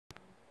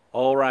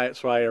All right,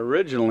 so I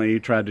originally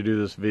tried to do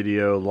this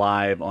video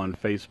live on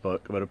Facebook,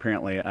 but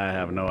apparently I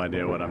have no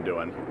idea what I'm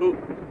doing. Ooh,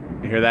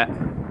 you hear that?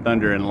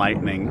 Thunder and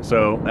lightning.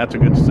 So that's a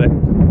good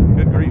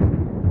good grief.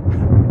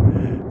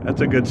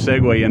 That's a good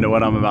segue into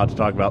what I'm about to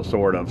talk about,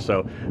 sort of.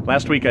 So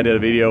last week I did a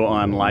video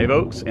on live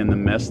oaks and the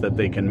mess that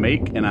they can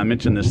make, and I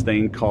mentioned this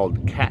thing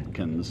called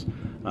catkins.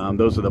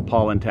 Those are the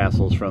pollen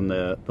tassels from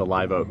the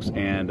live oaks,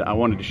 and I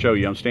wanted to show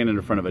you. I'm standing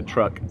in front of a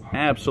truck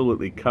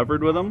absolutely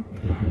covered with them.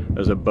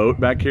 There's a boat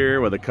back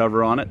here with a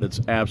cover on it that's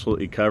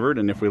absolutely covered,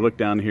 and if we look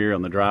down here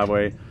on the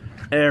driveway,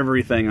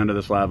 everything under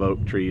this live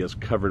oak tree is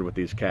covered with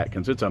these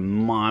catkins. It's a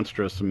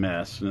monstrous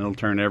mess, and it'll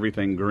turn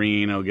everything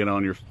green. It'll get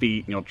on your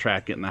feet, and you'll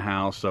track it in the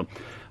house. So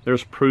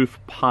there's proof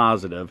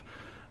positive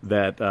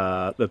that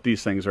that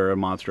these things are a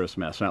monstrous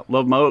mess. Now,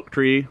 love my oak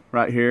tree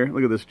right here.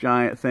 Look at this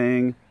giant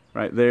thing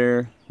right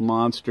there,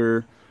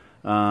 monster.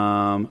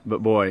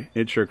 But boy,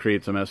 it sure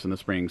creates a mess in the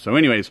spring. So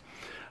anyways,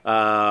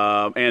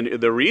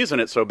 and the reason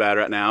it's so bad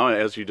right now,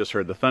 as you just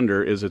heard the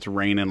thunder, is it's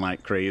raining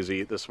like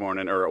crazy this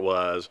morning, or it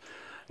was,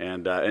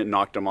 and it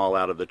knocked them all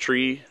out of the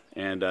tree,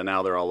 and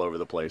now they're all over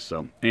the place.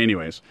 So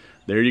anyways,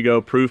 there you go,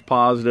 proof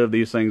positive.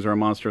 These things are a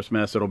monstrous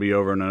mess. It'll be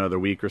over in another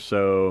week or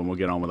so, and we'll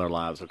get on with our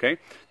lives, okay? If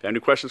you have any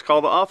questions, call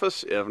the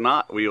office. If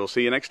not, we will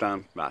see you next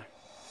time. Bye.